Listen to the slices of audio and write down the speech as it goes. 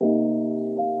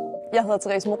Jeg hedder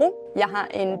Therese Moreau. Jeg har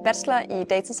en bachelor i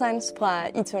data science fra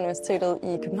IT-universitetet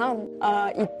i København.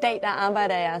 Og i dag der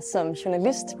arbejder jeg som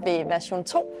journalist ved version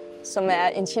 2, som er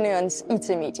ingeniørens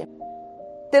IT-medie.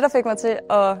 Det, der fik mig til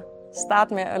at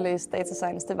starte med at læse data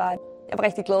science, det var, at jeg var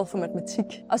rigtig glad for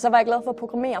matematik. Og så var jeg glad for at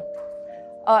programmere.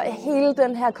 Og hele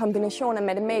den her kombination af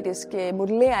matematisk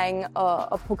modellering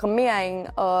og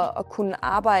programmering og kunne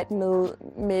arbejde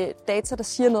med data, der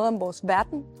siger noget om vores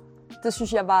verden, det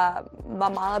synes jeg var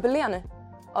meget appellerende.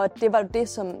 Og det var det,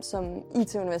 som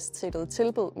IT-universitetet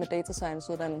tilbød med data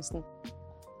science-uddannelsen.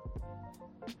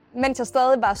 Mens jeg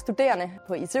stadig var studerende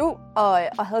på ITU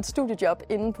og havde et studiejob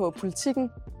inde på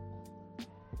Politikken,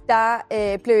 der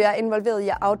blev jeg involveret i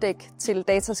at afdække til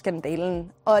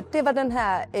dataskandalen. Og det var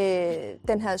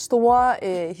den her store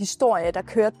historie, der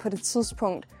kørte på det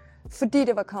tidspunkt, fordi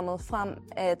det var kommet frem,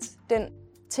 at den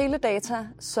teledata,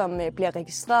 som bliver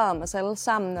registreret om os alle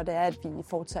sammen, når det er, at vi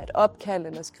foretager et opkald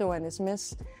eller skriver en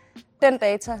sms, den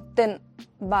data, den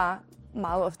var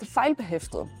meget ofte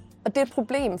fejlbehæftet. Og det er et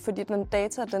problem, fordi den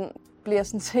data, den bliver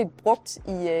sådan set brugt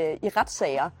i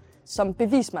retssager som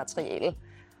bevismateriale.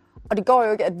 Og det går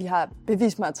jo ikke, at vi har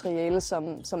bevismateriale,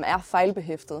 som er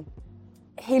fejlbehæftet.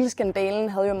 Hele skandalen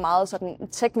havde jo meget sådan en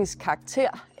teknisk karakter.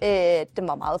 Den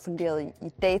var meget funderet i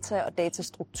data og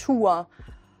datastrukturer.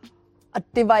 Og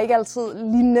det var ikke altid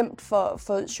lige nemt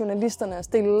for journalisterne at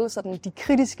stille sådan de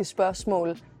kritiske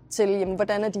spørgsmål til, jamen,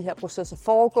 hvordan er de her processer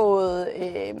foregået,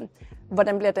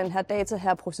 hvordan bliver den her data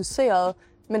her processeret.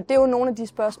 Men det er jo nogle af de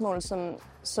spørgsmål,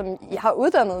 som jeg har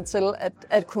uddannet til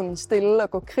at kunne stille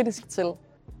og gå kritisk til.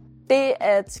 Det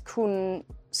at kunne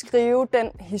skrive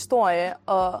den historie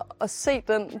og se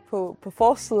den på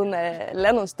forsiden af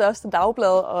landets største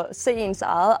dagblad og se ens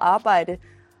eget arbejde,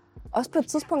 også på et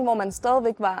tidspunkt, hvor man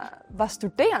stadigvæk var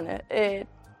studerende,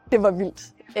 det var vildt.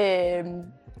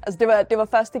 Altså det var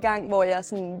første gang, hvor jeg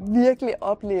sådan virkelig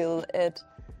oplevede, at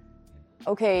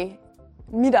okay,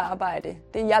 mit arbejde,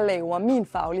 det jeg laver, min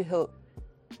faglighed,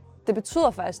 det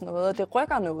betyder faktisk noget, og det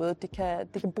rykker noget. Det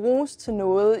kan bruges til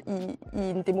noget i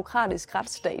en demokratisk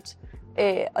retsstat.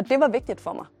 Og det var vigtigt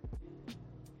for mig.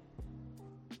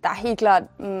 Der er helt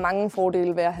klart mange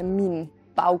fordele ved at have min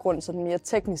baggrund, så den mere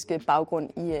tekniske baggrund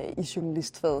i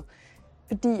journalistfaget.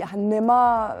 Fordi jeg har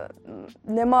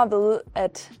nemmere ved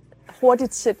at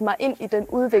hurtigt sætte mig ind i den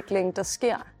udvikling, der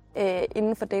sker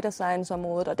inden for data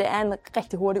science-området. Og det er en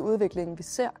rigtig hurtig udvikling, vi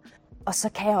ser. Og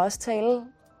så kan jeg også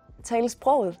tale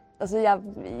sproget. Altså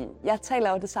jeg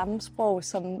taler jo det samme sprog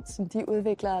som de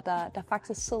udviklere, der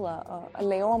faktisk sidder og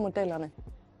laver modellerne.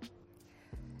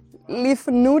 Lige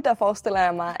for nu, der forestiller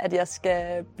jeg mig, at jeg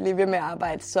skal blive ved med at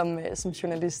arbejde som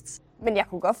journalist. Men jeg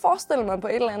kunne godt forestille mig på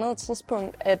et eller andet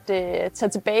tidspunkt at tage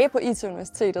tilbage på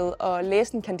IT-universitetet og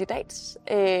læse en kandidat.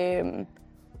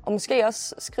 Og måske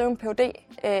også skrive en Ph.D.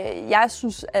 Jeg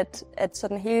synes, at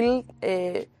sådan hele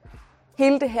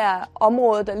det her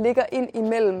område, der ligger ind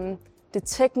imellem det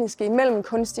tekniske, imellem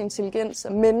kunstig intelligens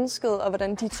og mennesket, og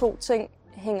hvordan de to ting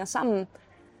hænger sammen,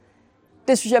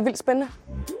 det synes jeg er vildt spændende.